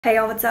Hey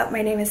y'all, what's up?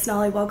 My name is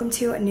Sonali. Welcome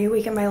to a new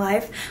week in my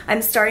life.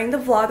 I'm starting the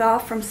vlog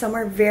off from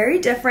somewhere very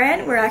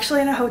different. We're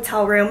actually in a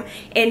hotel room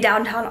in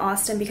downtown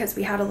Austin because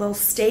we had a little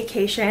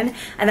staycation,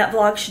 and that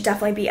vlog should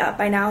definitely be up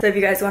by now. So if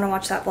you guys want to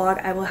watch that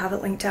vlog, I will have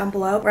it linked down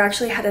below. We're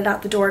actually headed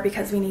out the door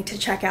because we need to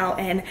check out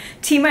in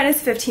T-minus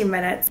 15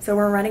 minutes. So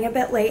we're running a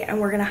bit late and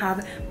we're gonna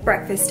have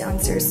breakfast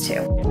downstairs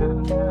too.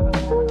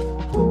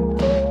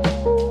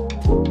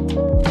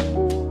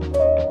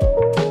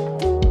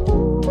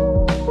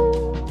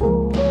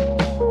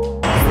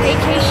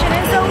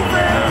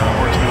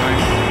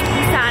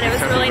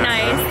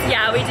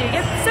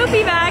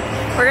 Sophie back.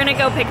 We're gonna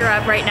go pick her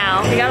up right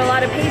now. We got a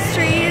lot of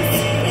pastries,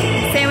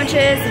 sandwiches,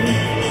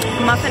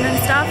 and muffin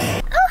and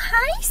stuff. Oh,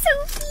 hi,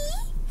 Sophie.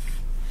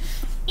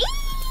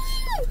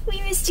 Eee!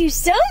 We missed you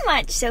so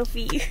much,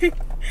 Sophie.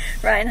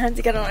 Ryan had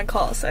to get on a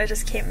call, so I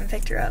just came and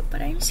picked her up,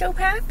 but I'm so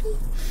happy.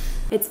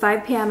 It's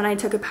 5 p.m. and I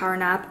took a power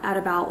nap at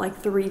about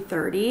like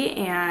 3:30,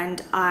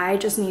 and I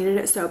just needed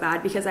it so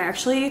bad because I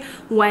actually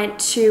went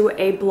to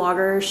a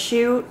blogger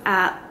shoot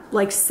at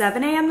like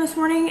 7 a.m. this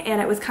morning,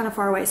 and it was kind of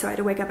far away, so I had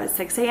to wake up at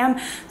 6 a.m.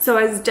 So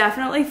I was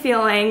definitely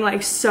feeling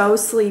like so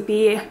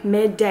sleepy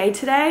midday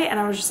today, and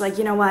I was just like,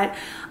 you know what,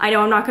 I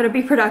know I'm not going to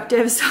be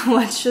productive, so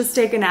let's just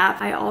take a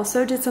nap. I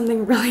also did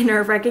something really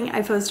nerve-wracking.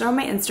 I posted on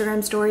my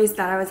Instagram stories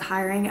that I was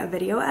hiring a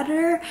video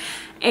editor,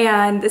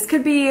 and this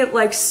could be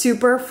like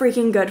super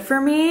freaking good for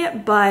me,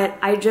 but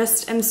I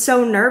just am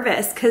so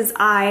nervous because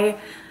I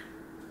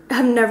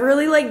have never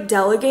really like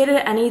delegated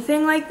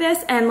anything like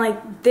this, and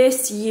like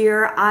this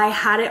year I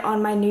had it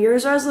on my New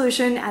Year's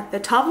resolution at the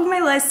top of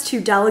my list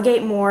to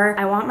delegate more.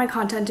 I want my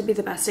content to be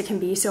the best it can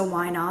be, so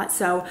why not?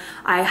 So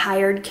I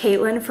hired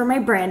Caitlin for my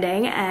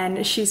branding,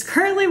 and she's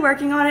currently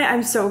working on it.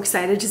 I'm so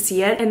excited to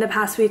see it. In the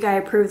past week I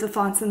approved the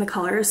fonts and the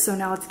colors, so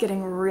now it's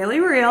getting really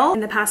real.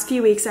 In the past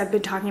few weeks I've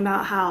been talking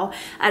about how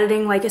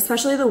editing, like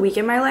especially the week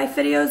in my life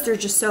videos, they're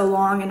just so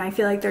long and I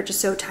feel like they're just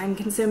so time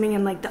consuming,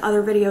 and like the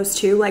other videos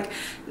too, like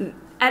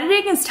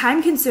editing is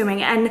time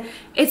consuming, and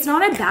it's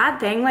not a bad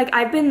thing. Like,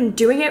 I've been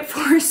doing it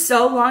for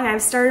so long.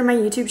 I've started my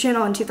YouTube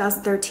channel in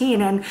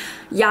 2013, and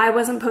yeah, I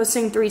wasn't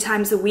posting 3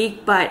 times a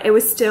week, but it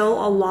was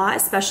still a lot,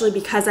 especially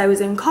because I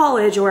was in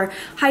college or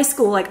high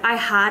school. Like, I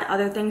had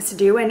other things to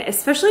do, and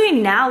especially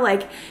now,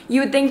 like, you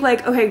would think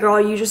like, okay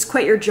girl, you just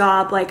quit your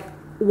job, like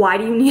why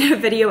do you need a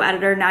video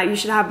editor now? You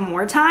should have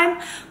more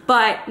time.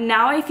 But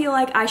now I feel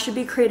like I should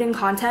be creating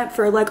content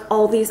for like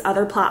all these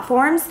other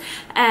platforms,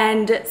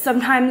 and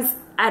sometimes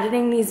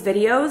editing these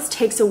videos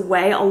takes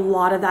away a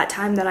lot of that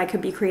time that I could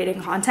be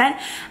creating content.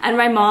 And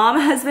my mom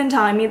has been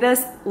telling me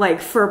this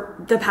like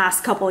for the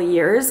past couple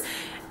years,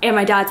 and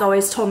my dad's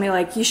always told me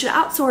like, you should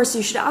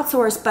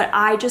outsource, but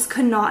I just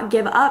could not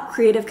give up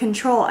creative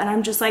control. And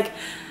I'm just like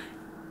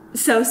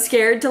so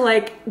scared to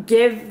like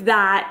give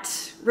that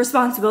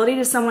responsibility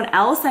to someone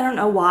else. I don't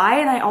know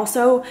why. And I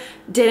also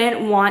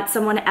didn't want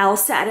someone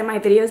else to edit my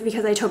videos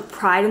because I took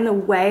pride in the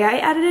way I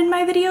edited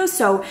my videos.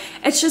 So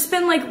it's just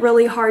been like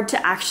really hard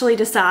to actually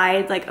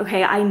decide like,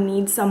 okay, I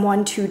need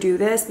someone to do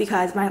this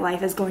because my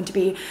life is going to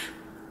be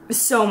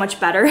so much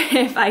better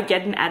if I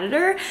get an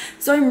editor.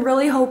 So I'm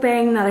really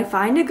hoping that I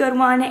find a good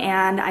one,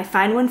 and I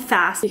find one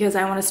fast because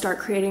I want to start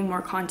creating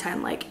more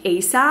content like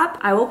ASAP.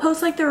 I will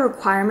post like the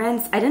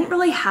requirements. I didn't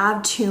really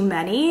have too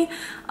many.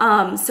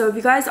 So if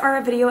you guys are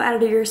a video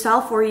editor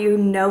yourself, or you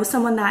know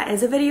someone that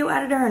is a video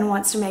editor and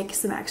wants to make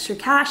some extra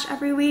cash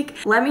every week,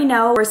 let me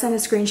know or send a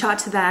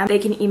screenshot to them. They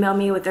can email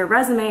me with their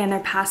resume and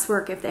their past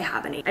work if they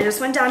have any. I just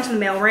went down to the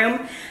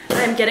mailroom and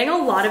I'm getting a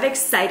lot of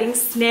exciting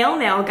snail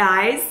mail,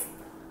 guys.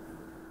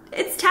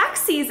 It's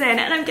tax season,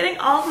 and I'm getting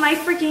all of my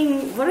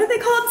freaking, what are they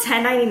called?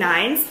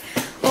 1099s.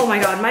 Oh my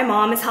god, my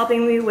mom is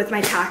helping me with my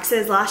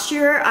taxes. Last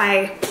year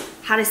I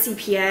had a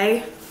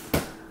CPA.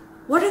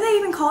 What are they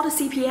even called, a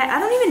CPA? I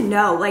don't even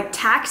know. Like,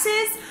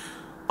 taxes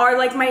are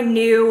like my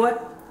new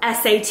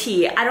SAT.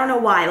 I don't know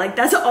why. Like,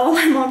 that's all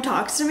my mom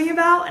talks to me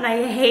about, and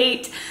I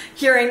hate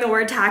hearing the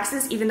word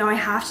taxes even though I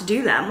have to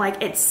do them.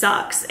 Like, it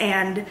sucks,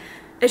 and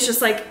it's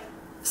just like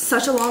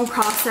such a long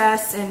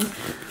process, and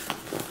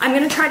I'm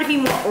gonna try to be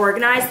more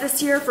organized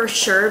this year for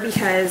sure,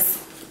 because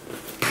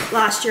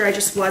last year I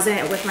just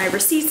wasn't with my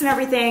receipts and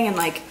everything, and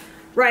like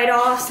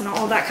write-offs and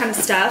all that kind of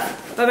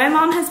stuff. But my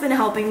mom has been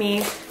helping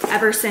me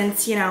ever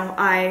since, you know,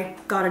 I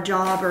got a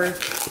job or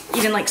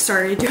even like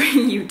started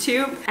doing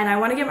YouTube. And I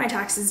wanna get my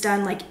taxes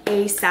done like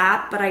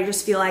ASAP, but I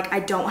just feel like I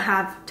don't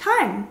have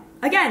time.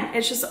 Again,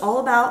 it's just all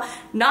about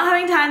not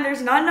having time.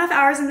 There's not enough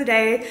hours in the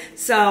day,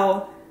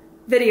 so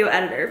video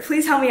editor,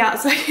 please help me out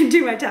so I can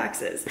do my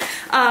taxes.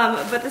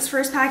 But this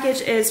first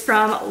package is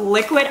from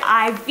Liquid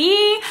IV.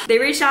 They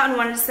reached out and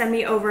wanted to send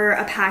me over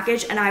a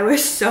package, and I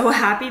was so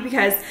happy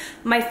because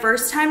my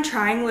first time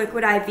trying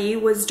Liquid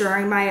IV was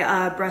during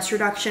my breast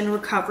reduction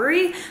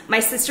recovery. My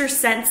sister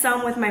sent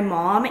some with my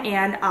mom,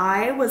 and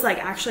I was like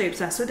actually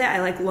obsessed with it.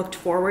 I like looked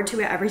forward to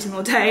it every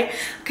single day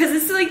because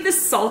it's like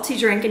this salty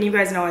drink, and you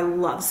guys know I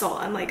love salt.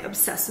 I'm like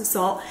obsessed with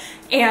salt,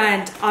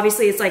 and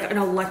obviously it's like an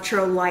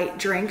electrolyte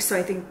drink, so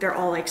I think they're all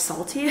all like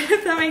salty,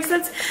 if that makes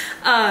sense.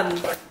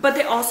 But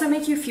they also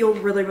make you feel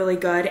really, really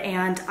good.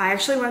 And I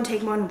actually want to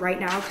take one right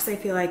now because I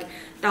feel like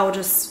that will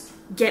just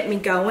get me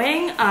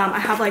going. I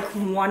have like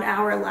 1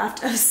 hour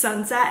left of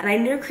sunset and I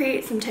need to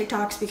create some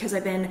TikToks because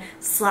I've been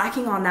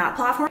slacking on that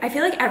platform. I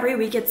feel like every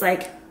week it's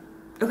like,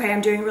 okay,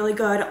 I'm doing really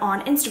good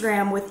on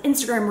Instagram with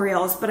Instagram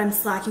Reels, but I'm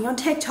slacking on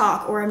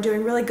TikTok, or I'm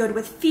doing really good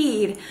with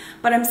Feed,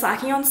 but I'm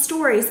slacking on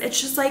Stories. It's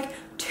just like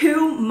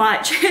too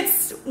much.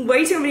 It's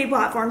way too many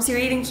platforms to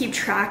even keep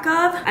track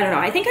of. I don't know,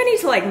 I think I need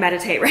to like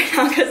meditate right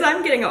now because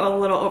I'm getting a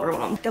little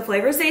overwhelmed. The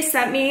flavors they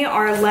sent me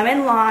are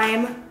lemon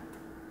lime,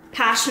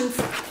 passion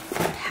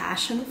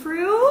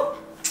fruit,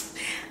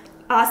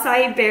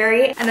 acai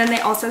berry, and then they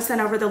also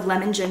sent over the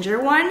lemon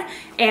ginger one.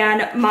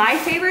 And my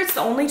favorites, the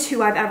only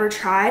two I've ever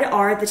tried,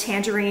 are the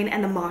tangerine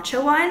and the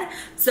matcha one.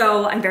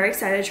 So I'm very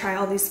excited to try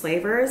all these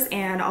flavors,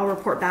 and I'll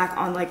report back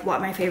on like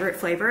what my favorite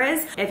flavor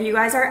is. If you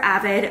guys are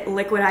avid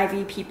Liquid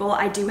IV people,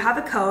 I do have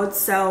a code,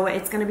 so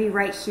it's gonna be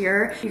right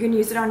here. You can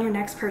use it on your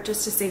next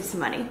purchase to save some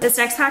money. This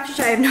next package,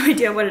 I have no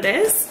idea what it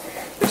is,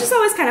 which is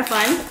always kind of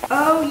fun.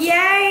 Oh,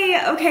 yay!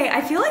 Okay,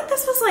 I feel like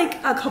this was like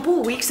a couple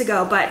of weeks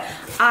ago, but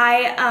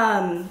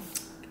I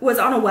was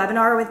on a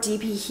webinar with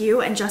DP Hugh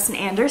and Justin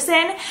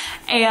Anderson,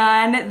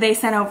 and they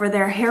sent over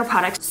their hair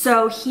products.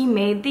 So he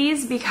made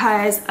these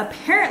because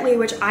apparently,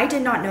 which I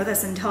did not know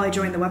this until I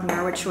joined the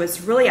webinar, which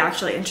was really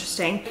actually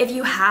interesting. If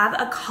you have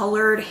a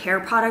colored hair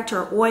product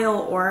or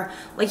oil or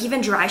like even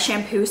dry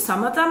shampoo,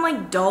 some of them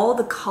like dull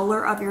the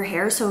color of your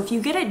hair. So if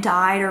you get it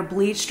dyed or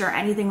bleached or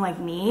anything like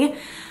me,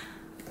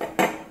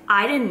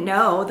 I didn't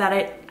know that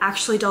it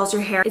actually dulls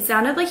your hair. It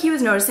sounded like he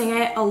was noticing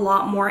it a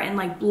lot more in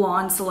like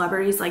blonde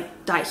celebrities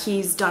like that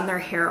he's done their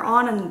hair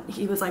on, and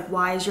he was like,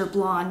 why is your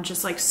blonde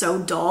just like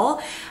so dull?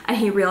 And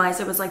he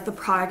realized it was like the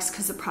products,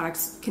 because the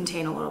products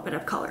contain a little bit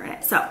of color in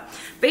it. So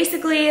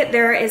basically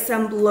there is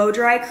some blow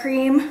dry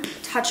cream,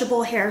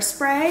 touchable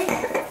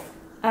hairspray,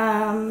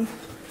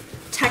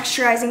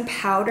 texturizing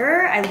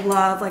powder. I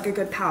love like a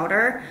good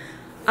powder.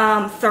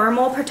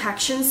 Thermal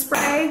protection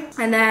spray,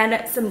 and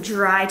then some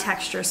dry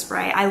texture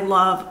spray. I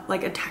love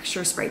like a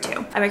texture spray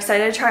too. I'm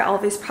excited to try all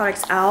of these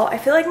products out. I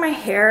feel like my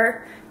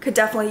hair could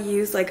definitely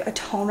use like a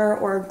toner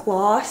or a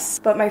gloss,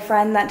 but my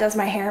friend that does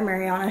my hair,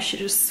 Mariana, she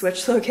just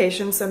switched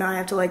locations, so now I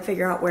have to like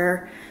figure out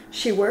where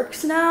she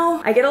works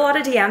now. I get a lot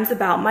of DMs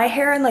about my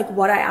hair and like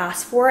what I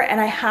asked for, and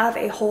I have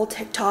a whole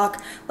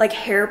TikTok like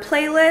hair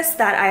playlist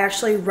that I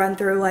actually run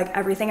through like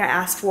everything I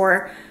asked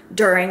for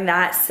during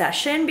that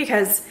session,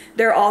 because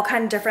they're all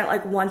kind of different.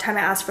 Like one time I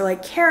asked for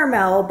like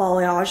caramel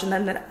balayage, and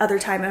then the other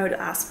time I would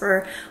ask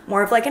for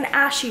more of like an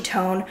ashy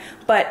tone.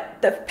 But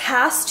the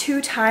past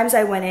 2 times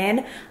I went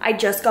in, I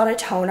just got a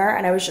toner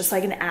and I was just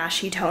like an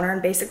ashy toner,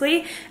 and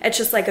basically it's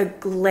just like a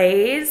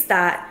glaze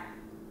that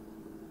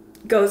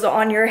goes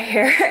on your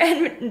hair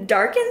and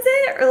darkens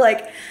it, or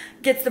like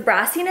gets the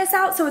brassiness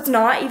out, so it's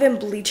not even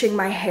bleaching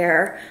my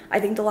hair.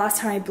 I think the last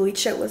time I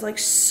bleached it was like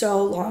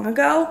so long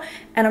ago,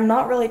 and I'm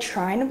not really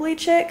trying to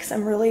bleach it because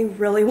I'm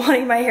really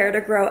wanting my hair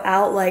to grow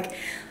out like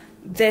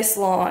this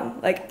long.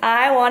 Like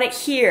I want it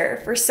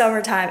here for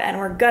summertime, and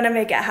we're gonna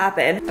make it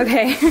happen.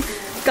 Okay,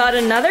 got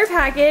another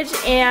package,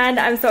 and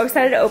I'm so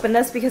excited to open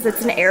this because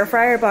it's an air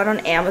fryer I bought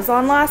on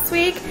Amazon last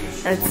week,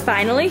 and it's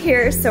finally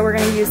here, so we're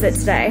gonna use it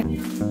today.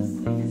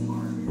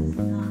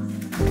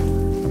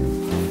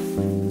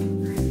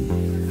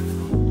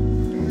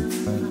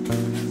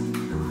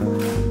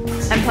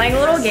 I'm playing a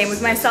little game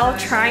with myself,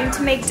 trying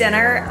to make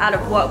dinner out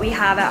of what we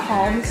have at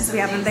home because we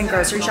haven't been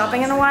grocery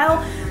shopping in a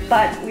while,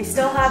 but we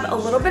still have a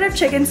little bit of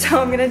chicken,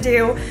 so I'm gonna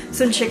do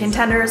some chicken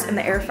tenders in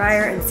the air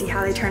fryer and see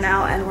how they turn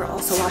out, and we're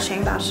also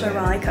watching Bachelor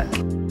while I cook.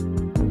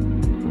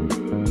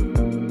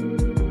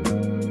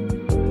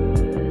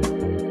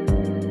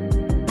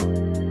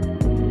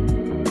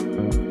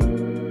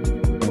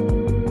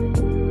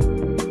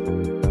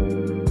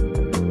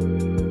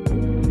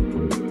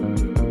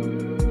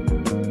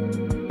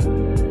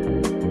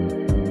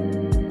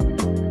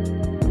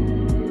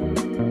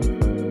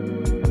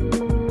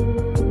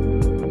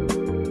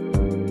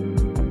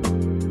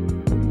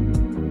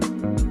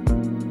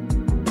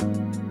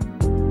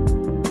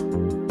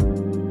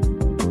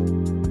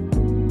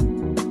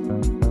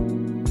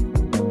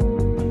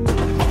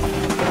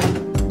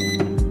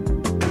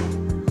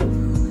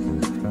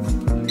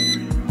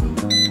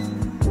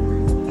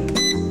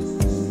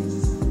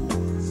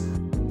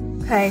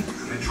 Okay,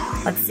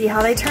 let's see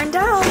how they turned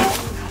out.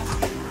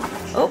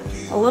 Oh,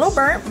 a little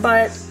burnt,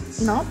 but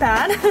not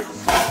bad.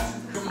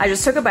 I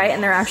just took a bite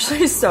and they're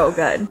actually so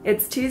good.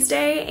 It's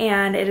Tuesday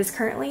and it is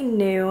currently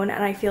noon,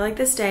 and I feel like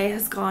this day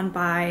has gone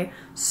by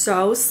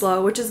so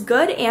slow, which is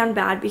good and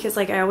bad because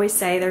like I always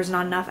say, there's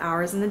not enough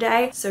hours in the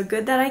day. So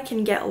good that I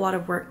can get a lot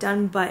of work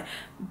done, but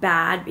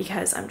bad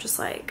because I'm just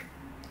like,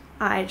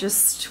 I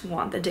just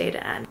want the day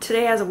to end.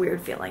 Today has a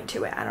weird feeling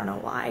to it. I don't know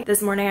why.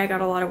 This morning I got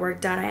a lot of work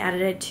done. I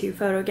edited 2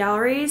 photo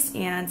galleries,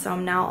 and so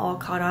I'm now all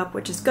caught up,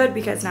 which is good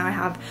because now I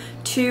have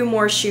 2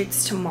 more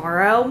shoots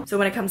tomorrow. So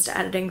when it comes to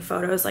editing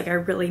photos, like I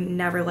really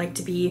never like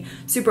to be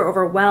super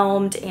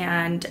overwhelmed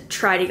and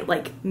try to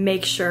like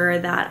make sure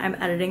that I'm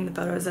editing the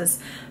photos as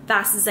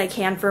fast as I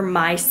can for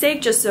my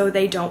sake, just so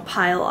they don't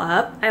pile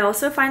up. I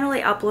also finally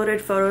uploaded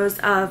photos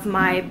of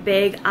my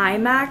big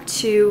iMac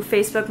to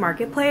Facebook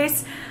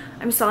Marketplace.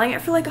 I'm selling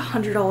it for like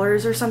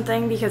 $100 or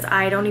something because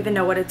I don't even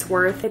know what it's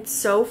worth. It's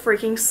so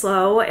freaking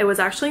slow. It was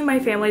actually my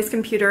family's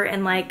computer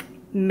in like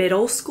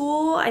middle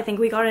school. I think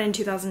we got it in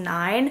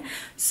 2009.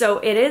 So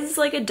it is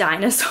like a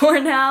dinosaur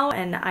now,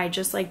 and I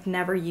just like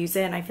never use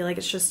it, and I feel like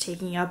it's just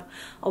taking up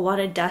a lot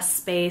of desk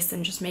space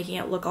and just making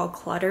it look all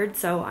cluttered.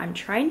 So I'm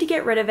trying to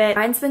get rid of it.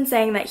 Ryan's been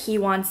saying that he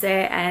wants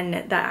it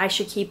and that I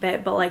should keep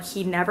it, but like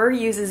he never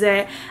uses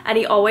it, and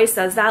he always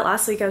says that.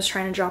 Last week I was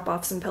trying to drop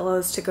off some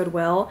pillows to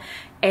Goodwill,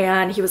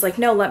 and he was like,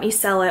 no, let me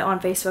sell it on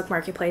Facebook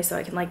Marketplace so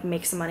I can like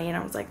make some money. And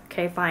I was like,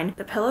 okay, fine.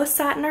 The pillow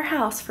sat in our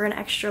house for an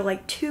extra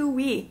like 2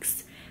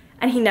 weeks,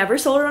 and he never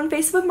sold it on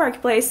Facebook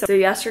Marketplace. So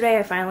yesterday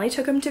I finally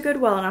took him to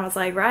Goodwill, and I was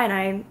like, Ryan,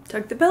 I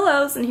took the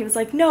pillows. And he was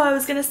like, no, I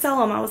was gonna sell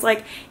them. I was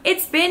like,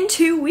 it's been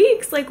 2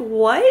 weeks, like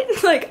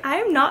what? Like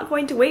I'm not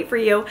going to wait for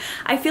you.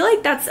 I feel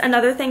like that's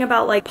another thing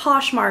about like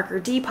Poshmark or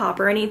Depop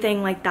or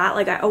anything like that.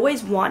 Like I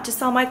always want to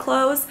sell my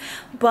clothes,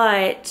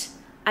 but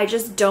I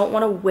just don't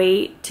want to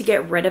wait to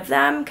get rid of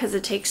them because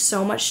it takes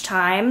so much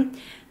time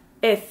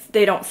if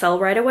they don't sell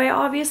right away,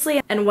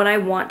 obviously. And when I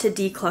want to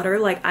declutter,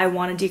 like I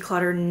want to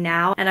declutter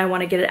now, and I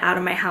want to get it out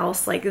of my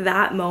house like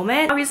that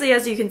moment. Obviously,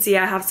 as you can see,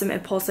 I have some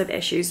impulsive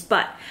issues,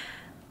 but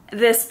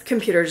this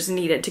computer just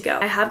needed to go.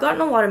 I have gotten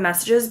a lot of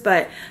messages,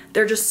 but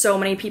there are just so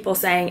many people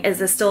saying, is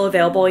this still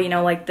available? You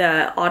know, like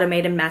the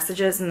automated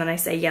messages, and then I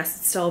say, yes,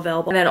 it's still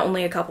available. And then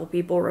only a couple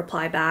people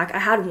reply back. I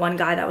had one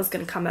guy that was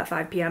gonna come at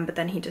 5 p.m., but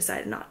then he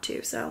decided not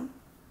to, so.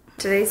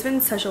 Today's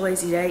been such a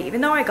lazy day,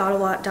 even though I got a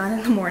lot done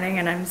in the morning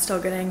and I'm still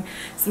getting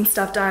some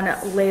stuff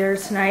done later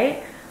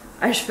tonight.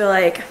 I just feel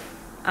like,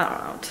 I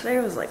don't know, today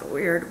was like a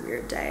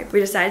weird day.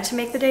 We decided to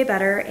make the day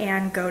better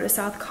and go to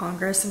South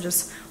Congress and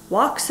just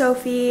walk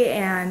Sophie,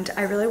 and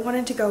I really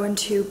wanted to go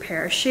into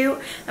Parachute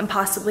and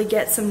possibly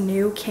get some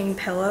new king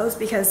pillows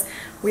because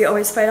we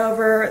always fight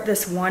over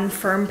this one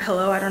firm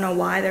pillow. I don't know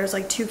why. There's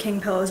like 2 king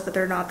pillows, but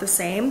they're not the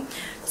same.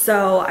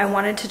 So I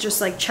wanted to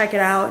just like check it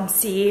out and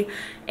see.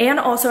 And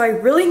also I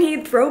really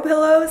need throw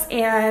pillows,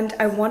 and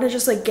I want to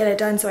just like get it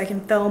done so I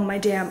can film my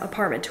damn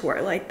apartment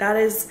tour. Like that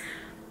is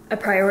a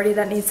priority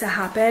that needs to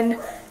happen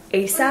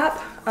ASAP.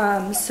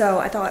 So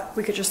I thought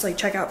we could just like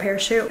check out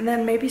Parachute and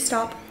then maybe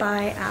stop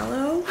by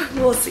Aloe.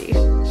 We'll see.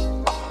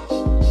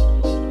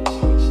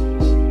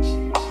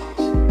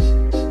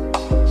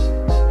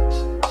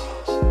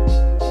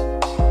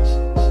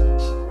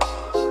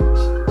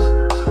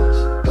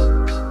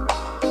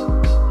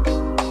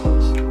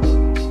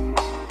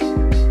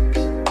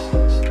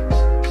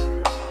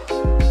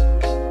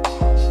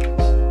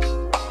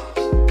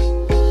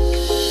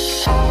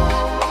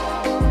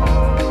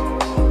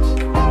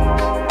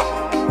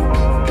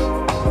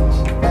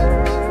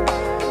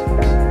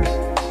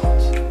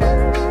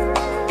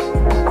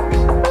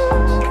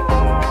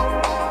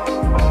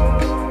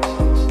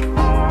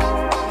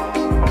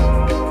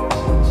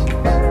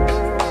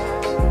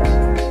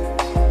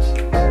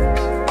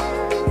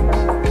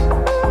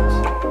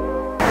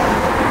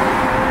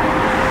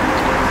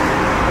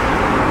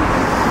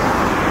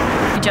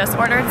 Just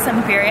ordered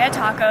some birria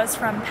tacos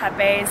from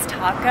Pepe's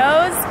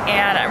Tacos,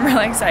 and I'm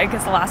really excited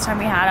because the last time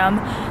we had them,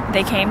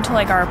 they came to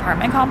like our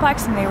apartment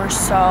complex and they were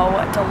so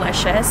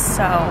delicious,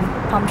 so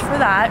pumped for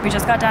that. We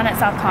just got done at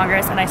South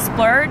Congress and I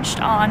splurged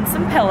on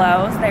some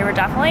pillows. They were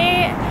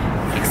definitely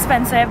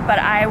expensive, but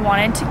I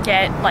wanted to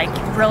get like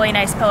really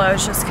nice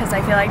pillows just because I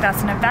feel like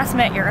that's an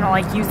investment. You're gonna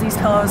like use these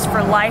pillows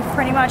for life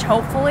pretty much,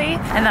 hopefully.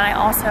 And then I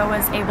also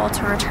was able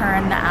to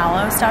return the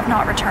Aloe stuff,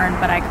 not return,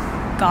 but I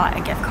got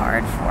a gift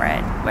card for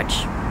it,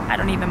 which I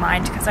don't even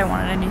mind because I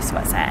wanted a new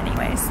sweat set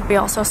anyways. We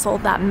also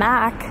sold that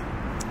Mac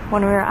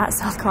when we were at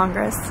South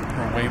Congress.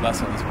 For way less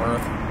than it's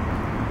worth.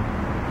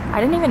 I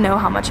didn't even know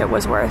how much it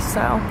was worth, so.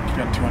 You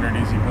got 200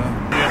 easy,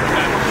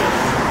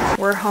 but.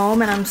 We're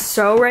home and I'm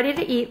so ready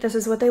to eat. This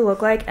is what they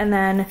look like, and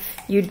then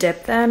you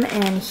dip them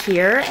in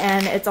here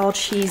and it's all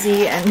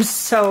cheesy and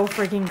so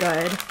freaking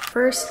good.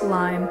 First,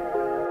 lime.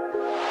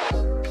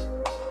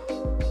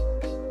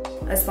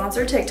 A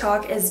sponsored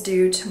TikTok is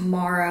due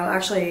tomorrow.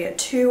 Actually,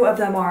 2 of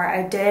them are.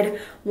 I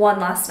did one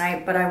last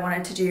night, but I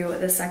wanted to do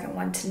the second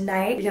one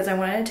tonight because I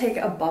wanted to take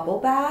a bubble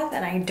bath,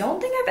 and I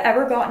don't think I've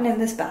ever gotten in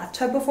this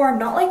bathtub before. I'm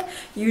not like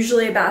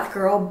usually a bath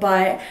girl,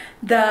 but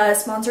the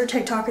sponsored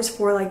TikTok is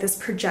for like this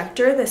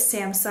projector, this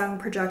Samsung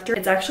projector.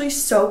 It's actually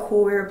so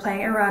cool. We were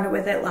playing around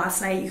with it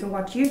last night. You can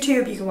watch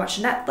YouTube, you can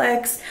watch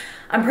Netflix.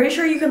 I'm pretty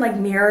sure you can like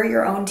mirror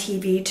your own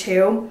TV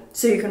too,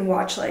 so you can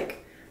watch like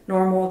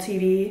normal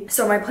TV.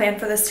 So my plan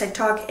for this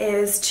TikTok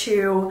is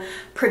to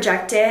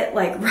project it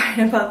like right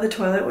above the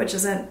toilet, which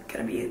isn't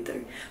gonna be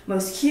the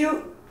most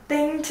cute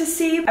thing to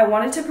see. I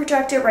wanted to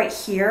project it right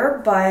here,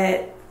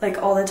 but like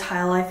all the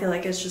tile I feel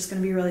like is just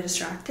gonna be really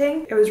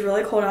distracting. It was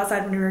really cold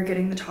outside when we were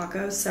getting the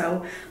tacos,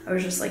 so I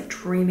was just like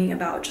dreaming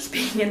about just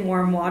being in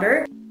warm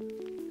water.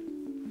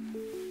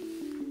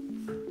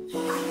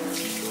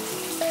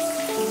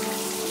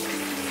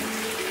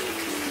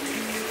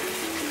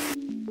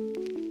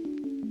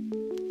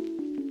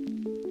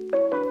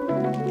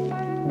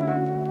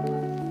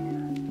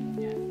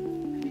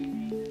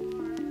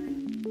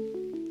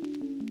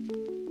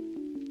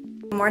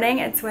 Morning,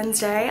 it's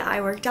Wednesday. I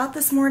worked out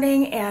this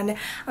morning and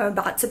I'm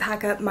about to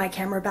pack up my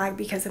camera bag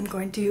because I'm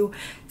going to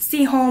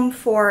see home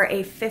for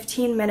a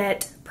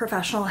 15-minute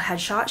professional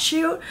headshot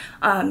shoot.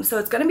 So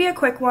it's gonna be a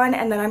quick one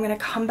and then I'm gonna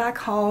come back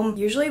home.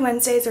 Usually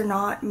Wednesdays are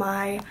not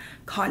my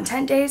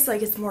content days,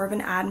 like it's more of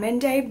an admin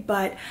day,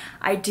 but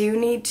I do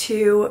need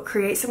to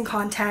create some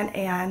content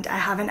and I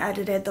haven't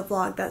edited the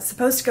vlog that's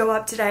supposed to go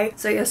up today.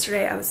 So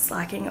yesterday I was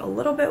slacking a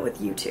little bit with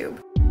YouTube.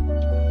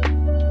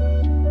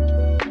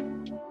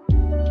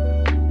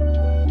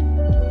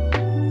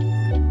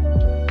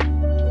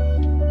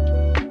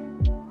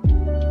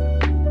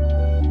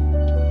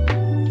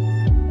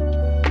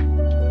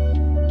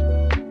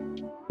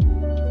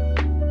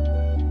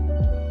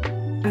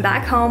 I'm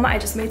back home. I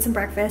just made some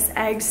breakfast,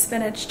 eggs,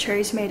 spinach,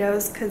 cherry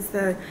tomatoes because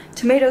the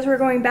tomatoes were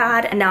going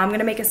bad, and now I'm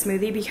gonna make a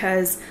smoothie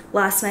because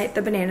last night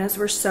the bananas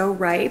were so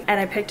ripe and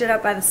I picked it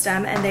up by the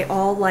stem and they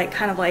all like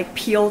kind of like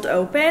peeled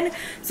open,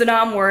 so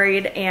now I'm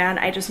worried and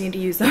I just need to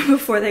use them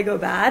before they go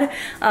bad.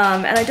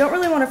 And I don't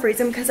really want to freeze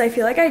them because I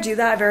feel like I do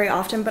that very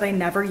often but I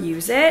never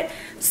use it,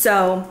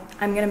 so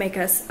I'm gonna make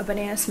us a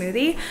banana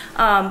smoothie.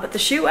 But the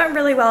shoot went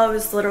really well. It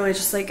was literally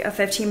just like a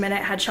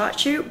 15-minute headshot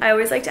shoot. I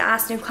always like to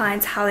ask new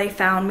clients how they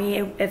found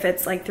me, if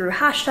it's like through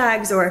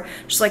hashtags or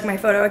just like my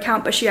photo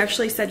account, but she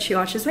actually said she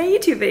watches my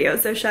YouTube videos,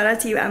 so shout out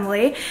to you,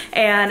 Emily,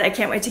 and I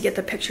can't wait to get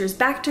the pictures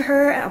back to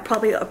her. I'll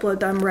probably upload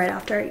them right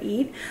after I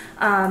eat.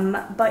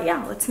 But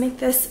yeah, let's make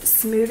this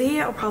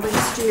smoothie. I'll probably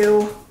just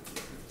do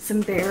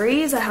some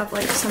berries. I have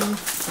like some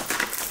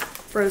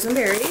frozen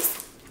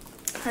berries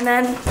and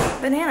then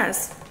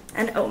bananas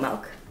and oat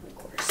milk, of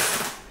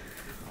course.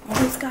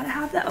 Always gotta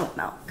have the oat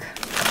milk.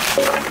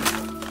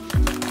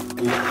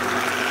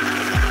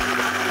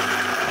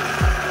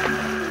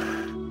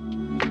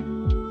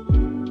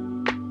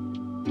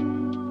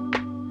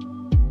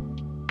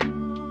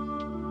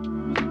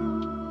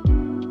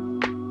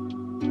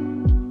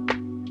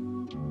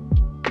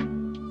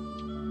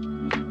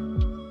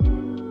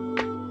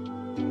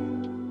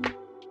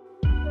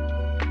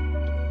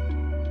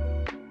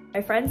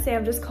 My friend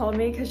Sam just called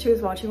me because she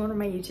was watching one of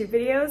my YouTube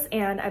videos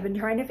and I've been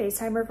trying to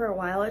FaceTime her for a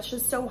while. It's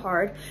just so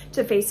hard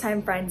to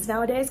FaceTime friends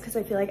nowadays because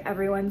I feel like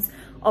everyone's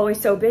always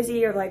so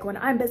busy, or like when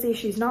I'm busy,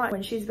 she's not.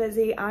 When she's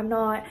busy, I'm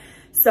not.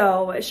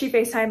 So she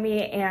FaceTimed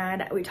me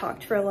and we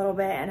talked for a little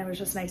bit and it was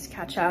just nice to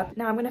catch up.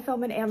 Now I'm gonna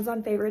film an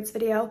Amazon favorites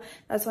video.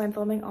 That's why I'm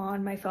filming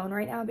on my phone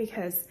right now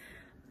because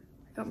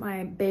I got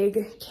my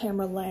big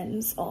camera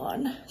lens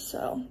on.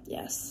 So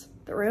yes,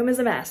 the room is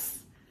a mess.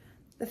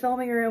 The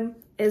filming room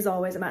is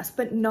always a mess,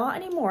 but not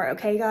anymore,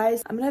 okay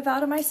guys? I'm gonna vow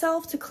to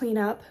myself to clean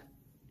up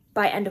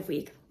by end of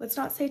week. Let's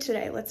not say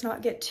today, let's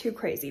not get too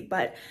crazy,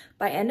 but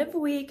by end of the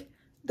week,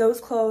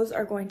 those clothes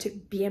are going to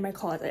be in my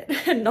closet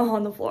and not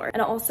on the floor.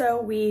 And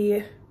also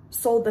we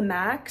sold the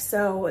Mac,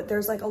 so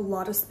there's like a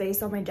lot of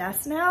space on my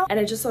desk now and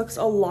it just looks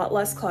a lot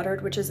less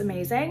cluttered, which is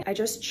amazing. I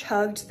just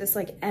chugged this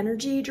like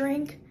energy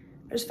drink.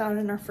 I just found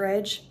it in our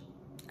fridge.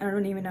 I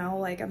don't even know,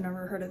 like I've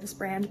never heard of this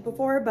brand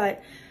before,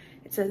 but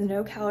it says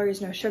no calories,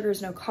 no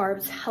sugars, no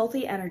carbs,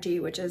 healthy energy,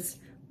 which is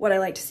what I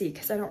like to see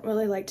because I don't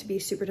really like to be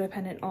super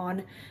dependent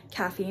on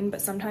caffeine,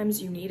 but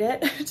sometimes you need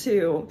it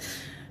to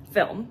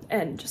film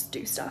and just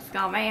do stuff.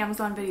 Got my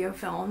Amazon video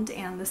filmed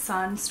and the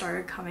sun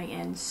started coming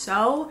in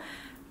so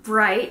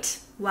bright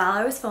while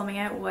I was filming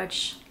it,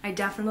 which I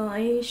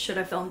definitely should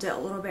have filmed it a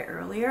little bit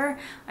earlier.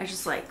 I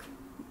just like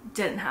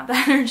didn't have the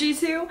energy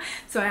to,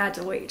 so I had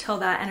to wait till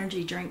that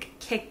energy drink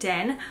kicked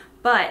in.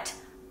 But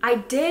I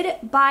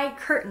did buy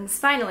curtains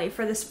finally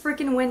for this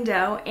freaking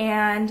window,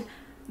 and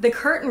the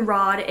curtain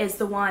rod is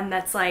the one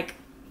that's like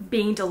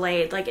being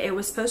delayed. Like it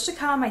was supposed to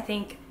come, I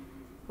think,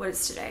 what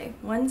is today?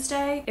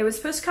 Wednesday? It was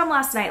supposed to come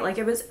last night. Like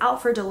it was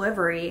out for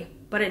delivery,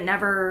 but it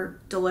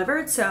never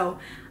delivered. So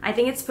I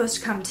think it's supposed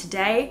to come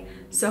today.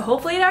 So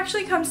hopefully it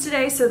actually comes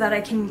today so that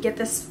I can get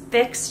this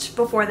fixed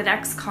before the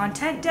next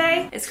content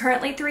day. It's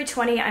currently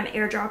 3:20. I'm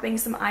airdropping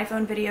some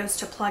iPhone videos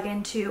to plug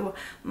into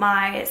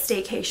my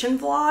staycation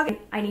vlog.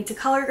 I need to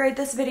color grade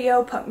this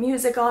video, put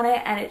music on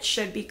it, and it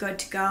should be good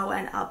to go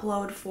and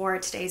upload for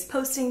today's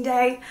posting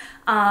day.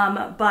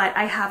 But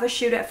I have a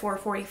shoot at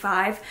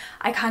 4:45.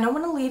 I kind of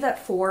want to leave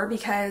at 4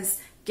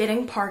 because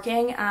getting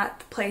parking at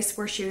the place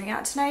we're shooting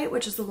at tonight,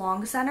 which is the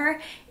Long Center,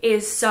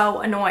 is so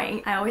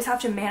annoying. I always have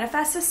to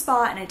manifest a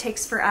spot and it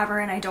takes forever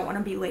and I don't want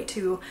to be late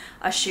to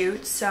a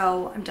shoot,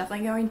 so I'm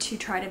definitely going to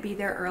try to be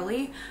there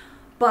early.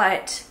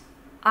 But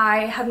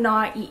I have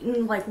not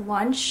eaten like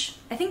lunch.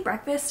 I think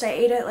breakfast I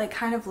ate it like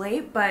kind of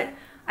late, but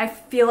I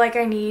feel like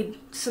I need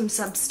some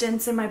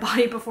substance in my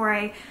body before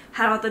I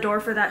head out the door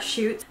for that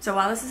shoot. So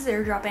while this is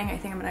airdropping, I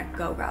think I'm gonna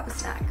go grab a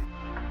snack.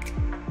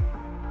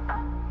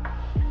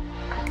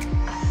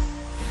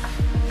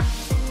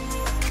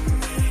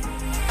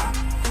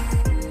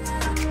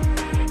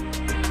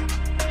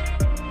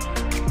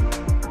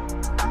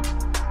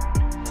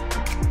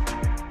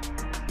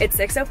 It's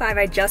 6:05.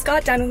 I just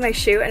got done with my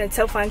shoot, and it's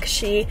so fun because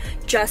she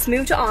just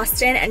moved to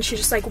Austin and she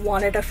just like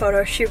wanted a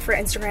photo shoot for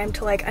Instagram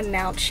to like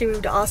announce she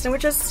moved to Austin,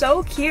 which is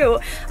so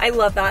cute. I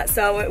love that.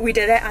 So we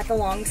did it at the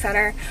Long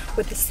Center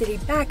with the city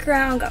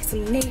background, got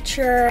some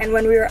nature. And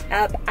when we were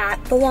up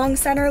at the Long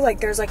Center,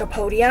 like there's like a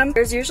podium.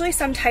 There's usually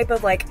some type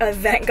of like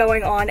event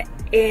going on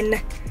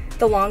in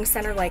the Long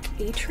Center like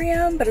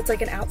atrium, but it's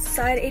like an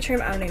outside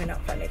atrium. I don't even know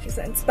if that makes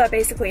sense, but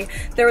basically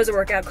there was a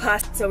workout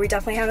class, so we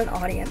definitely had an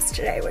audience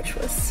today, which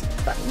was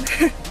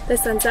fun. The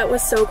sunset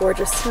was so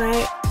gorgeous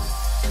tonight.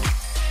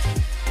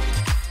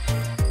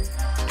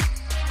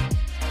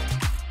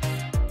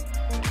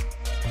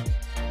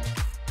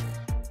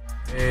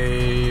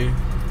 A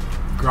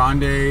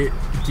grande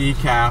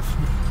decaf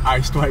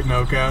iced white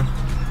mocha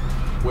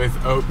with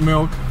oat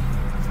milk.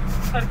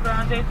 A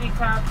grande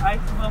decaf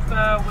iced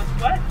mocha with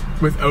what?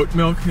 With oat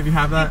milk, if you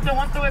have that. You still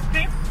want the whipped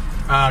cream?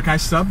 Can I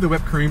sub the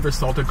whipped cream for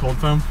salted cold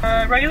foam?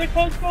 Regular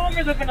cold foam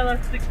or the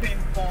vanilla stick cream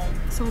foam?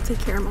 Salted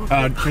caramel.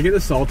 Can I get the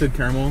salted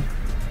caramel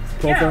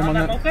cold foam on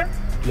that? Mocha?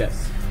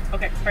 Yes.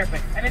 Okay,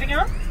 perfect. Anything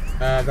else?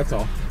 That's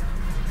all.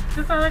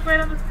 Does that look right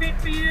on the screen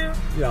for you?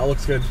 Yeah, all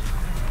looks good.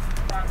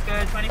 Sounds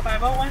good.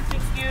 2501,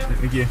 thank you.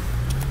 Thank you.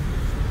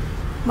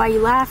 Why are you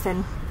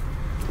laughing?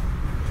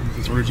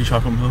 Just ordered you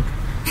chocolate milk.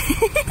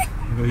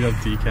 You got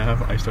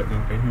decaf iced white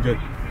milk. You got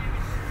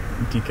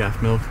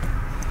decaf milk.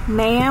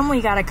 Ma'am, we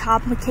got a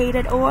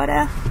complicated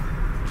order.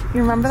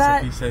 You remember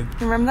that? He said.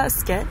 You remember that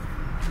skit?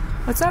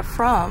 What's that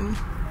from?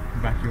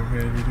 Back your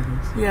way,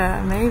 ridiculous.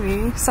 Yeah,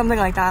 maybe. Something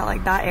like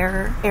that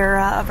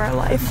era of our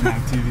life.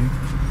 Mad TV.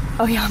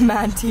 Oh yeah,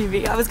 Mad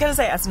TV. I was gonna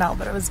say SNL,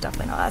 but it was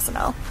definitely not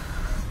SNL.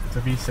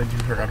 Sophie said you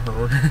forgot her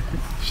order.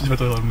 She's about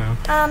to let him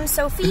know.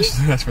 Sophie?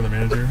 That's for the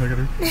manager. Look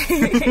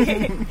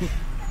at her.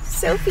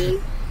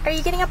 Sophie, are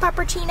you getting a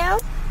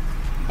puppuccino?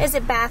 Is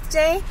it bath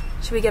day?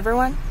 Should we give her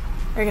one?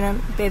 Are you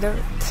gonna bathe her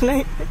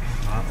tonight?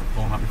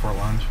 Not before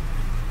lunch.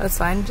 That's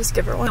fine, just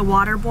give her one. The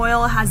water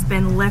boil has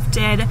been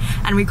lifted,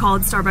 and we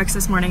called Starbucks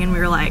this morning and we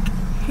were like,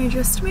 hey,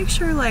 just to make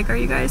sure, like, are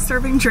you guys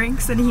serving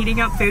drinks and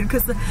heating up food?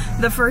 Because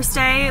the first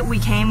day we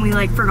came, we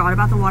like forgot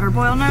about the water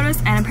boil notice,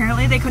 and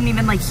apparently they couldn't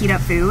even like heat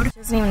up food. She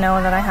doesn't even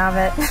know that I have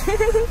it.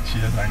 She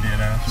has an idea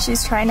now.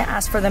 She's trying to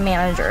ask for the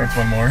manager.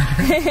 One more.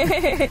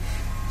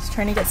 She's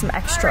trying to get some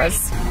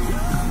extras.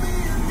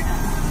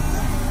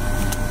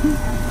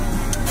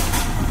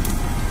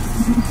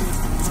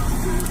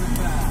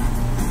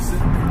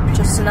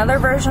 Just another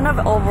version of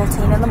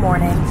Ovaltine in the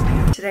morning.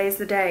 Today's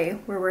the day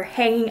where we're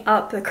hanging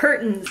up the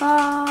curtains.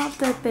 Bob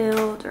the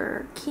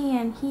Builder,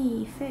 can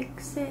he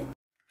fix it?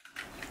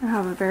 I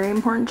have a very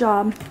important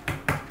job.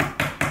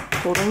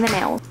 Holding the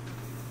nail.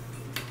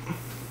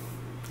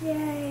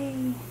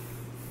 Yay.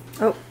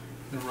 Oh.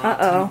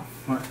 Uh-oh.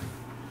 What?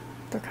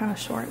 They're kind of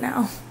short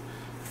now.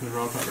 The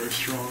rod's not very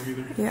strong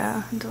either.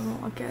 Yeah, it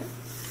doesn't look it.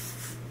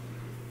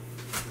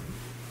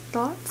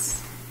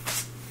 Thoughts?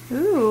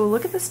 Ooh,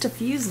 look at this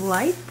diffuse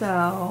light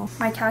though.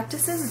 My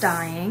cactus is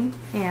dying,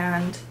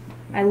 and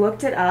I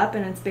looked it up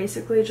and it's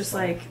basically just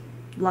like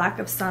lack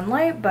of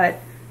sunlight, but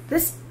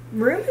this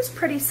room is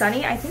pretty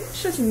sunny. I think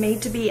it's just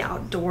made to be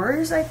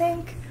outdoors, I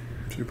think.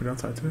 Should you put it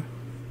outside too?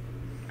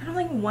 I don't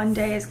think one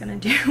day is gonna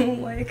do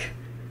like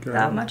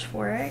that much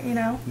for it, you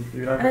know?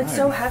 And it's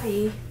so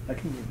heavy. I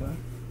can move that.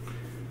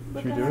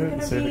 But Should we do it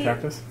and save the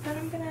cactus? Then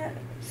I'm gonna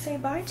say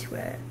bye to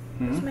it.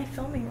 Hmm? It's my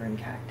filming room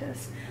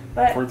cactus.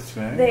 But For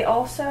today? they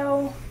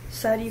also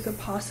said you could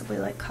possibly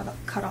like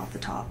cut off the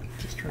top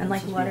and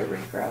like let it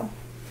regrow.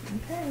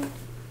 Okay.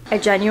 I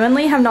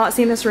genuinely have not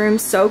seen this room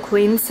so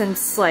clean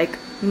since like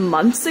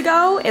months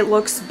ago. It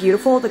looks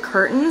beautiful. The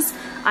curtains,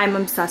 I'm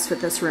obsessed with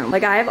this room.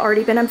 Like I have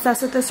already been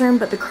obsessed with this room,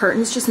 but the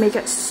curtains just make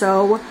it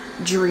so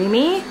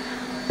dreamy.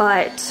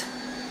 But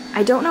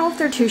I don't know if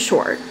they're too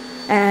short.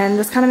 And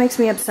this kind of makes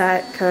me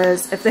upset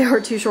because if they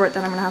were too short,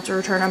 then I'm gonna have to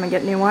return them and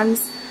get new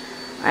ones.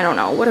 I don't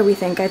know. What do we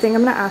think? I think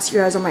I'm gonna ask you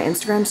guys on my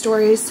Instagram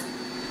stories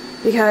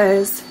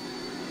because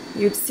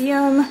you'd see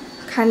them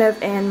kind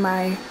of in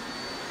my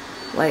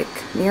like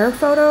mirror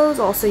photos.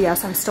 Also,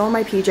 yes, I'm still in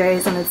my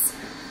PJs and it's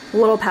a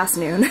little past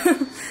noon.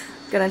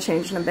 Gonna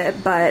change in a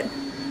bit, but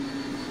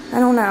I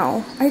don't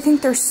know. I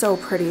think they're so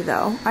pretty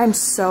though. I'm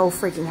so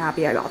freaking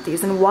happy I got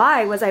these. And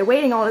why was I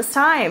waiting all this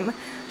time?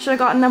 Should have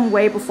gotten them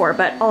way before,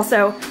 but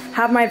also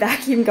have my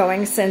vacuum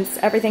going since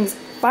everything's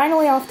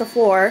finally off the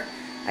floor.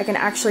 I can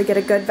actually get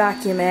a good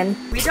vacuum in.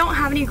 We don't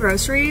have any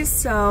groceries,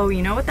 so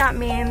you know what that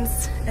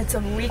means. It's a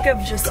week of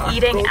just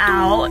eating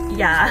out.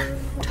 Yeah,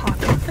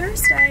 Taco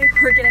Thursday.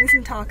 We're getting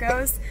some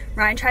tacos.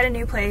 Ryan tried a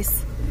new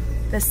place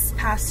this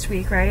past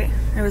week, right?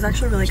 It was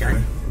actually really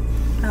good.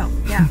 Oh,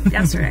 yeah,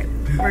 yesterday.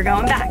 We're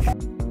going back.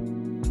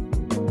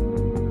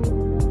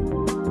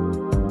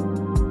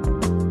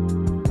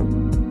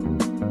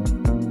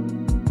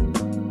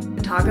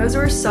 tacos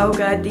were so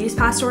good. These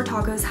pastor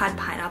tacos had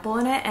pineapple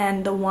in it,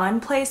 and the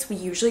one place we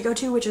usually go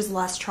to, which is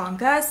Las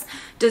Trancas,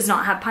 does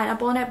not have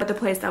pineapple in it, but the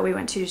place that we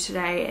went to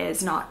today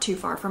is not too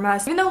far from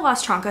us. Even though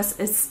Las Trancas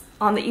is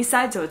on the east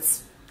side, so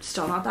it's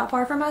still not that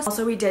far from us.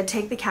 Also, we did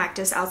take the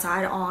cactus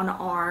outside on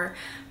our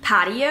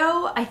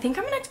patio. I think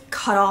I'm gonna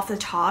cut off the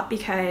top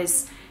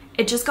because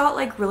it just got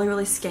like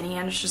really skinny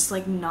and it's just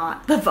like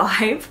not the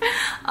vibe.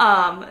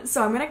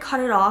 So I'm gonna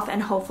cut it off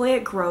and hopefully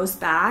it grows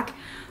back.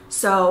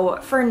 So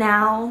for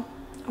now,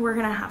 we're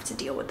gonna have to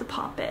deal with the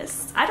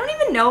pompous. I don't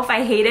even know if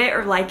I hate it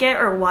or like it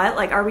or what.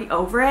 Like, are we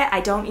over it? I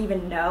don't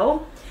even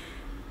know.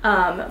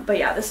 But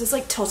yeah, this is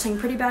like tilting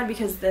pretty bad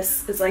because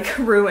this is like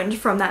ruined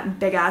from that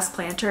big ass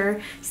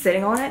planter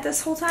sitting on it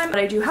this whole time. But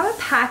I do have a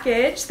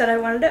package that I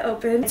wanted to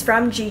open. It's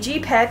from Gigi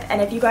Pip,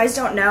 and if you guys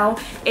don't know,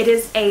 it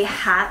is a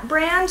hat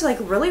brand, like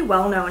really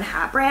well-known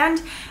hat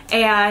brand,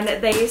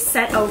 and they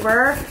sent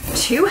over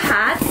 2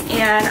 hats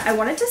and I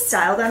wanted to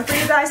style them for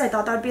you guys. I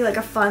thought that would be like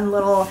a fun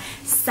little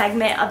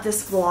segment of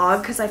this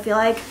vlog because I feel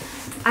like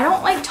I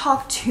don't like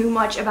talk too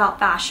much about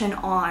fashion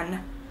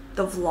on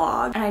the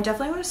vlog, and I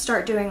definitely want to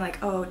start doing like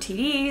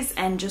OOTDs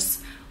and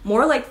just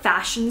more like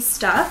fashion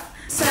stuff.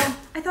 So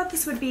I thought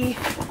this would be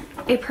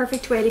a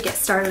perfect way to get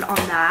started on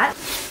that.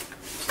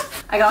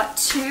 I got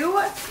 2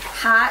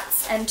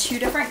 hats and 2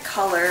 different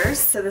colors.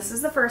 So this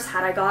is the first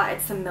hat I got.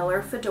 It's the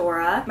Miller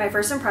Fedora. My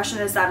first impression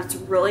is that it's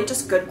really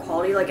just good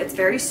quality. Like, it's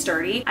very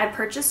sturdy. I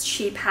purchased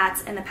cheap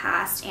hats in the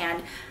past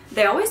and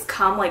they always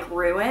come like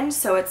ruined,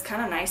 so it's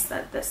kind of nice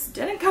that this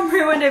didn't come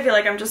ruined. I feel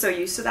like I'm just so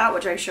used to that,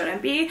 which I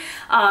shouldn't be.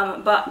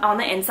 But on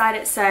the inside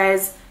it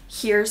says,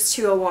 "Here's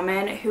to a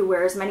woman who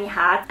wears many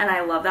hats," and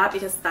I love that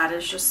because that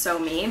is just so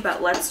me.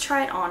 But let's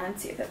try it on and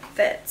see if it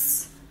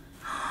fits.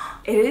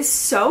 It is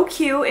so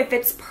cute. It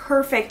fits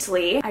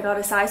perfectly. I got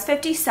a size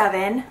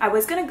 57. I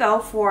was gonna go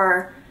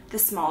for the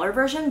smaller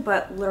version,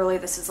 but literally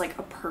this is like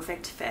a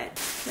perfect fit.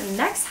 The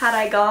next hat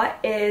I got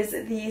is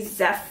the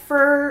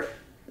Zephyr,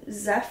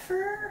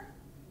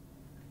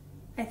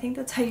 I think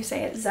that's how you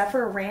say it,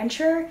 Zephyr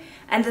Rancher,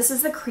 and this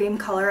is the cream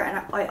color,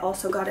 and I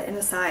also got it in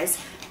a size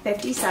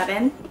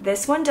 57.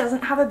 This one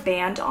doesn't have a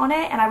band on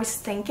it, and I was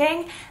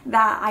thinking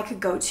that I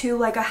could go to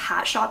like a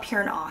hat shop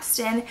here in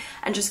Austin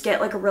and just get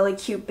like a really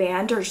cute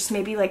band, or just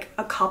maybe like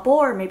a couple,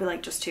 or maybe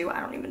like just 2, I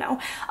don't even know.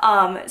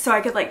 So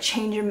I could like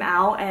change them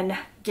out and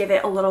give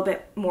it a little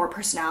bit more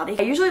personality.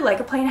 I usually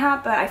like a plain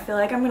hat, but I feel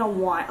like I'm gonna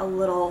want a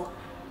little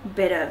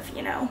bit of,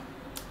 you know,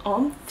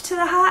 oomph to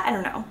the hat. I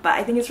don't know, but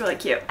I think it's really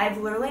cute. I've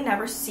literally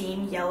never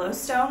seen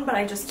Yellowstone, but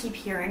I just keep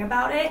hearing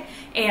about it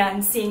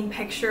and seeing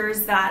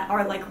pictures that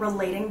are like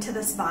relating to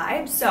this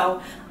vibe. So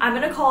I'm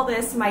gonna call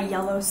this my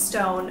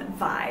Yellowstone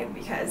vibe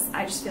because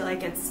I just feel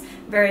like it's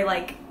very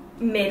like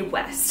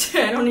Midwest.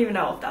 I don't even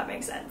know if that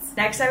makes sense.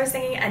 Next, I was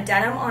thinking a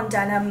denim on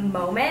denim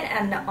moment,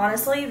 and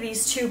honestly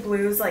these 2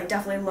 blues like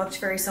definitely looked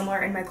very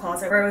similar in my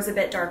closet where it was a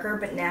bit darker,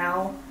 but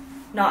now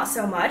not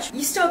so much.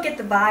 You still get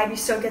the vibe, you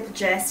still get the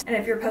gist, and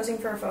if you're posing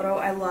for a photo,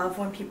 I love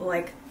when people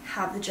like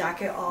have the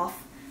jacket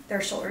off their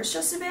shoulders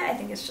just a bit. I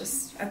think it's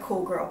just a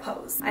cool girl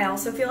pose. I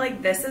also feel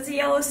like this is a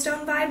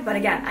Yellowstone vibe, but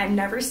again, I've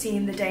never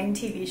seen the dang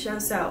TV show,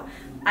 so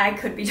I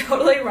could be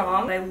totally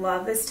wrong. I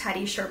love this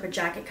Teddy Sherpa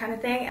jacket kind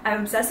of thing.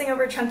 I'm obsessing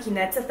over chunky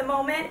knits at the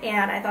moment,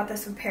 and I thought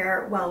this would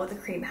pair well with a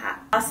cream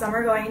hat. Last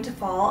summer going into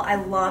fall, I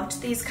loved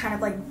these kind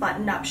of like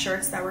button-up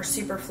shirts that were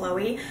super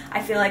flowy.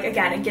 I feel like,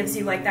 again, it gives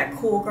you like that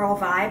cool girl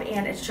vibe,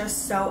 and it's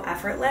just so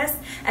effortless.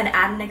 And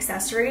add an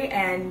accessory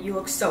and you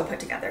look so put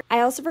together.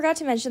 I also forgot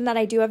to mention that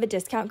I do have a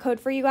discount code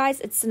for you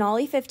guys. It's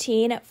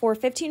Sonali15 for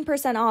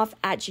 15% off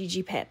at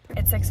Gigi Pip.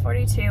 It's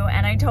 6:42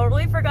 and I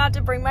totally forgot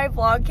to bring my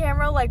vlog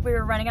camera. Like, we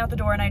were running out the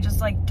door and I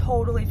just like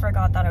totally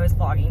forgot that I was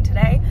vlogging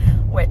today,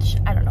 which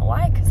I don't know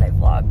why, because I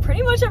vlog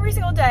pretty much every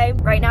single day.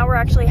 Right now we're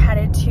actually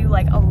headed to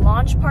like a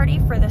launch party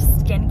for the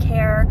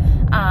skincare,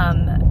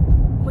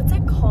 what's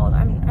it called?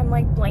 I'm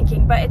like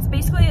blanking, but it's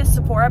basically a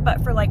Sephora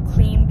but for like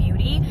clean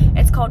beauty.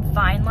 It's called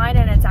Fine Line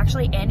and it's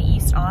actually in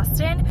East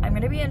Austin. I'm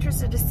gonna be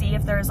interested to see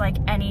if there's like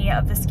any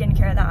of the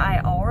skincare that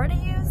I already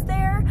use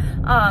there.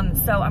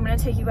 So I'm gonna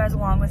take you guys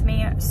along with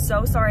me.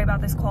 So sorry about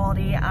this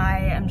quality. I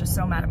am just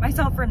so mad at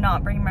myself for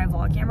not bringing my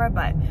vlog camera,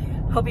 but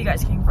hope you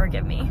guys can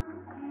forgive me.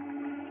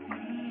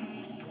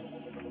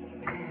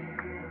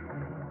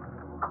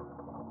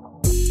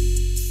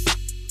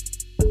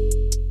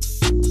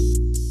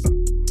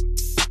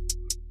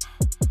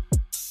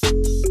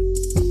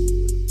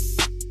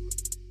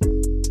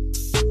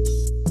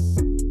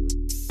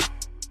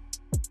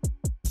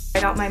 I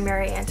got my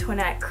Marie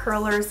Antoinette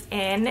curlers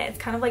in. It's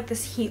kind of like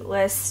this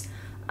heatless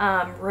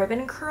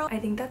ribbon curl, I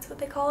think that's what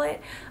they call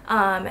it,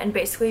 and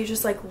basically you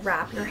just like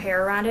wrap your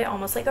hair around it,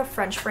 almost like a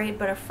French braid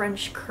but a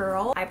French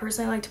curl. I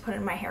personally like to put it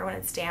in my hair when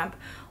it's damp,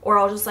 or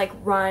I'll just like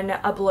run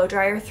a blow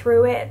dryer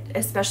through it,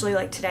 especially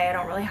like today. I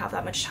don't really have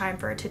that much time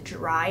for it to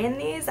dry in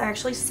these. I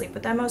actually sleep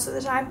with them most of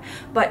the time,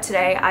 but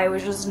today I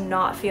was just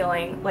not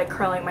feeling like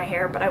curling my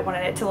hair, but I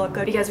wanted it to look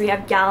good because we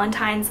have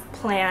Galentine's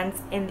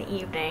plans in the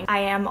evening. I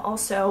am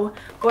also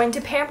going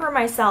to pamper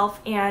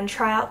myself and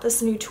try out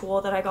this new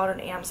tool that I got on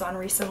Amazon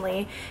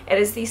recently. It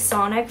is the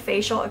Sonic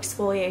Facial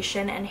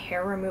Exfoliation and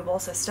Hair Removal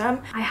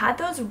System. I had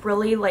those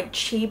really like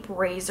cheap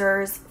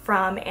razors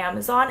from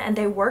Amazon and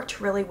they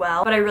worked really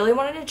well, but I really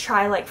wanted to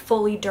try like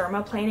fully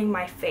dermaplaning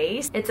my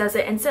face. It says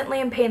it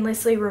instantly and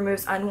painlessly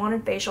removes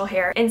unwanted facial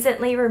hair,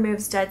 instantly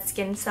removes dead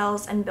skin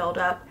cells and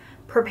buildup,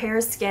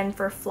 prepares skin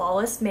for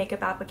flawless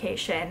makeup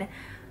application,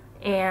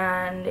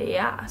 and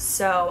yeah,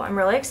 so I'm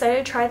really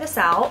excited to try this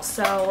out.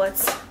 So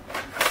let's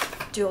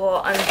do a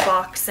little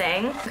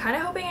unboxing. I'm kind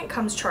of hoping it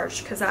comes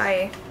charged because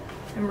I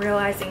am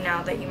realizing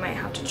now that you might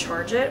have to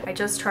charge it. I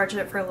just charged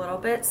it for a little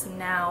bit, so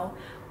now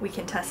we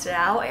can test it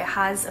out. It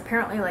has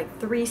apparently like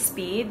 3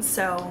 speeds,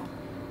 so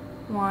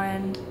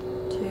 1,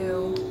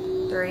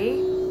 2,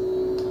 3.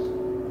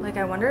 Like,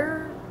 I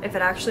wonder if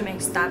it actually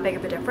makes that big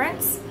of a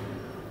difference,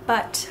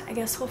 but I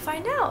guess we'll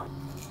find out.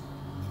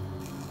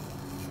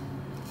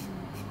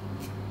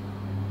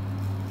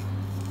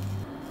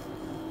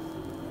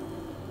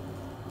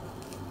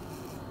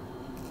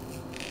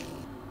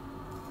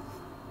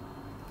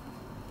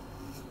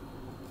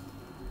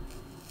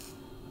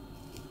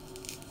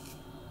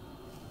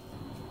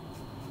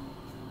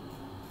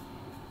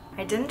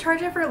 I didn't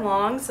charge it for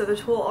long, so the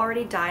tool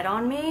already died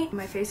on me.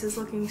 My face is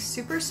looking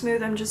super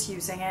smooth. I'm just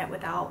using it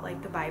without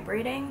like the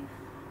vibrating.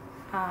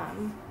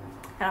 And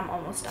I'm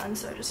almost done,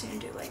 so I just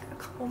need to do like a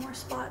couple more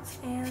spots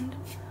and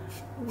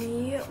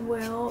we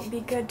will be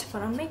good to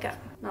put on makeup.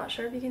 Not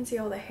sure if you can see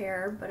all the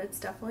hair, but it's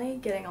definitely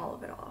getting all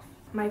of it off.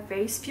 My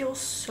face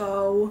feels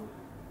so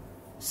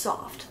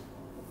soft,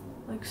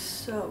 like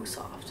so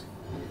soft.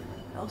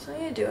 I also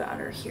need to do it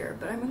under here,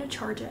 but I'm gonna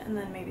charge it and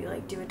then maybe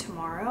like do it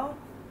tomorrow.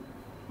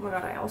 Oh my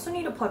god, I also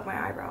need to pluck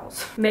my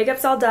eyebrows.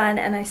 Makeup's all done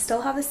and I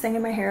still have this thing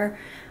in my hair.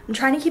 I'm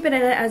trying to keep it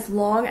in it as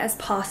long as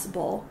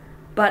possible,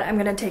 but I'm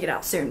gonna take it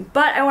out soon.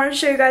 But I wanted to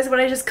show you guys what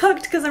I just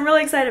cooked because I'm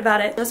really excited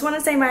about it. Just want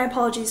to say my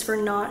apologies for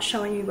not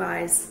showing you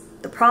guys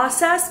the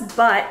process,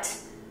 but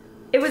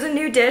it was a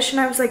new dish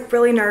and I was like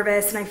really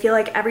nervous, and I feel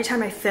like every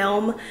time I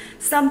film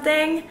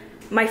something,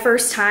 my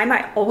first time,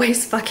 I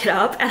always fuck it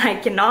up, and I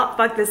cannot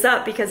fuck this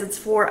up because it's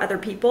for other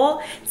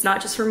people. It's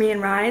not just for me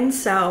and Ryan,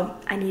 so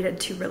I needed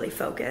to really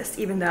focus,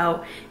 even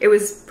though it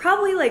was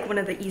probably like one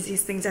of the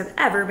easiest things I've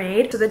ever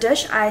made. So the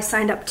dish I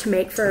signed up to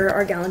make for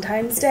our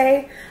Galentine's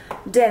Day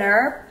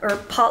dinner, or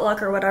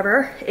potluck or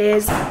whatever,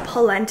 is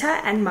polenta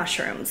and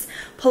mushrooms.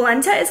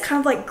 Polenta is kind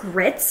of like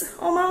grits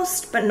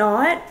almost, but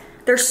not.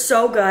 They're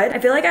so good. I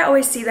feel like I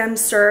always see them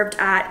served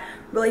at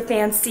really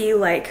fancy,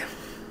 like,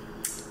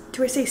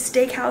 do I say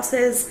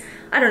steakhouses?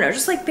 I don't know,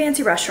 just like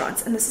fancy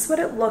restaurants. And this is what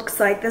it looks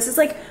like. This is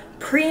like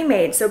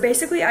pre-made. So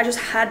basically I just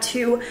had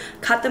to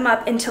cut them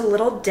up into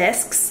little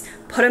discs,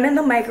 put them in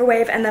the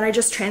microwave, and then I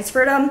just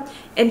transferred them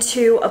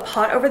into a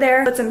pot over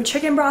there. Put some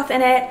chicken broth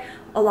in it,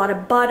 a lot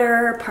of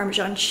butter,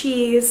 Parmesan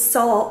cheese,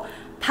 salt,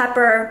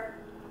 pepper.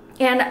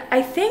 And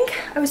I think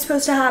I was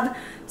supposed to have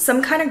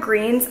some kind of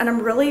greens, and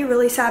I'm really,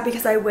 really sad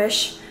because I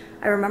wish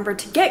I remembered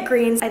to get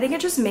greens. I think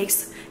it just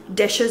makes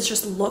dishes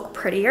just look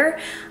prettier.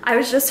 I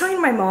was just talking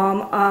to my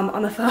mom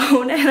on the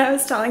phone, and I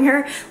was telling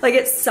her, like,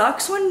 it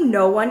sucks when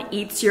no one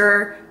eats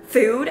your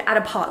food at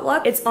a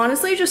potluck. It's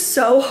honestly just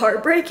so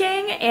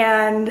heartbreaking,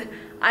 and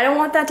I don't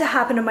want that to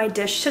happen to my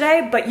dish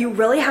today, but you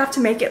really have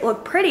to make it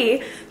look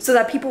pretty so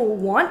that people will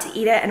want to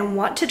eat it and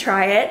want to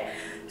try it.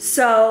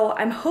 So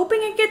I'm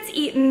hoping it gets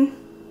eaten.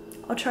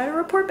 I'll try to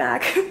report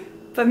back.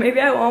 But maybe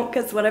I won't,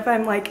 because what if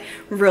I'm like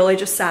really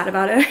just sad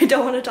about it and I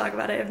don't want to talk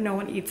about it if no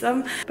one eats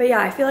them. But yeah,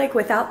 I feel like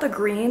without the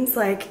greens,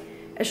 like,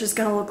 it's just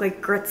gonna look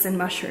like grits and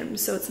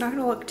mushrooms, so it's not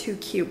gonna look too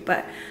cute.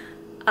 But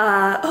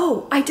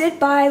oh, I did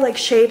buy like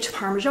shaved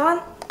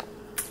Parmesan,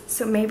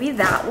 so maybe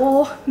that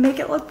will make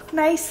it look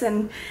nice,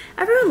 and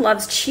everyone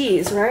loves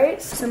cheese,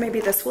 right? So maybe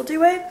this will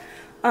do it.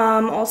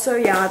 Also,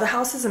 yeah, the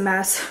house is a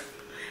mess.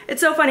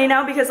 It's so funny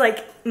now because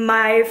like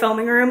my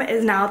filming room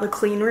is now the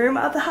clean room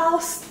of the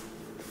house.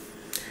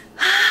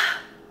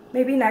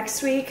 Maybe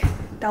next week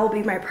that will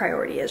be my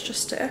priority, is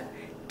just to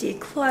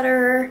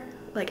declutter,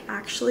 like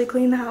actually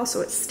clean the house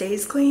so it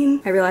stays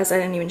clean. I realized I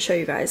didn't even show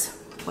you guys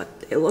what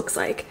it looks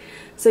like.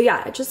 So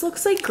yeah, it just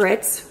looks like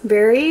grits,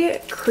 very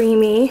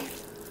creamy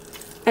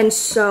and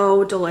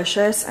so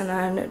delicious. And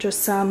then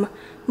just some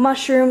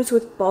mushrooms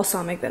with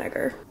balsamic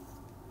vinegar.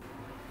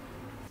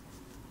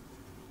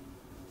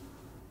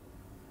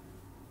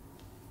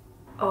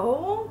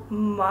 Oh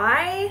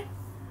my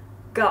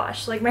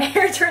gosh, like my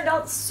hair turned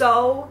out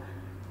so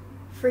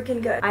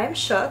freaking good. I am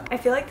shook. I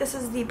feel like this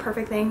is the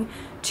perfect thing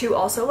to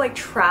also like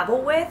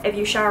travel with. If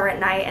you shower at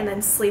night and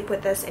then sleep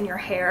with this in your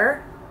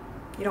hair,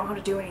 you don't have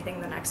to do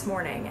anything the next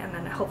morning, and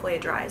then hopefully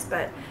it dries.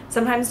 But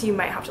sometimes you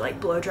might have to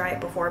like blow dry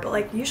it before, but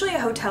like usually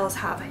hotels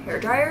have hair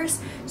dryers,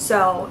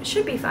 so it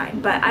should be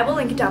fine. But I will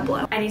link it down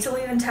below. I need to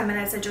leave in 10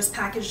 minutes. I just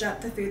packaged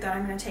up the food that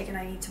I'm gonna take, and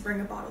I need to bring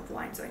a bottle of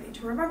wine, so I need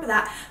to remember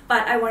that.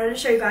 But I wanted to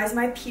show you guys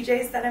my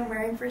PJs that I'm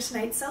wearing for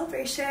tonight's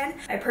celebration.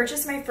 I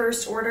purchased my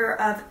first order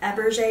of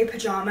Eberge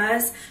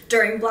pajamas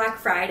during Black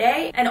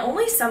Friday, and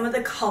only some of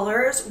the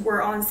colors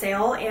were on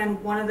sale,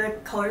 and one of the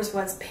colors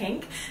was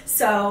pink,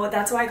 so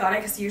that's why I got it,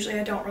 because usually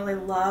I don't really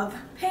love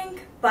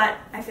pink, but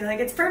I feel like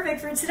it's perfect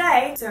for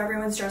today. So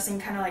everyone's dressing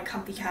kind of like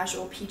comfy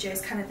casual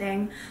PJs kind of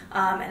thing,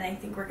 and I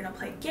think we're gonna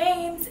play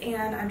games,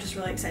 and I'm just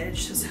really excited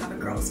to just have a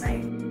girls'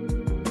 night.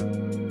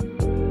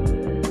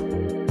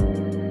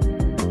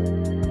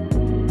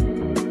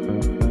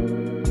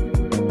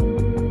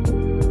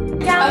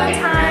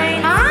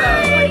 Galentine!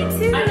 Hi!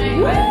 Too!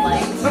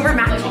 But we're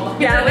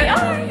matching. Yeah, we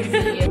are!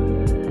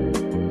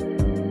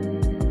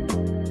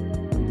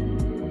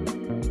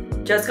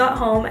 Just got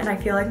home, and I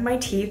feel like my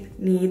teeth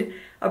need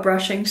a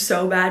brushing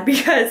so bad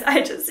because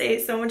I just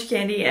ate so much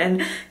candy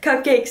and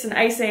cupcakes and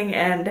icing,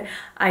 and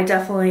I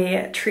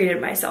definitely treated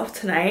myself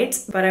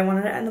tonight. But I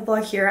wanted to end the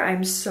vlog here.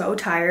 I'm so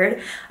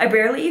tired. I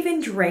barely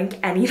even drank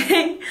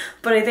anything,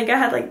 but I think I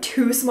had like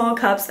 2 small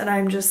cups, and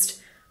I'm just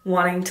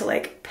wanting to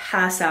like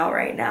pass out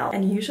right now.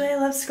 And usually I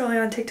love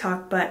scrolling on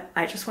TikTok, but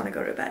I just want to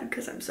go to bed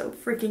because I'm so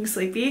freaking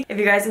sleepy. If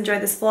you guys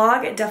enjoyed this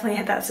vlog, definitely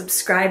hit that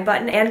subscribe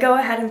button, and go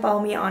ahead and follow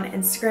me on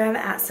Instagram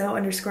at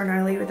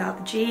so_gnarly without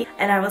the G,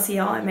 and I will see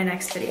y'all in my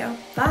next video.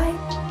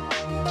 Bye!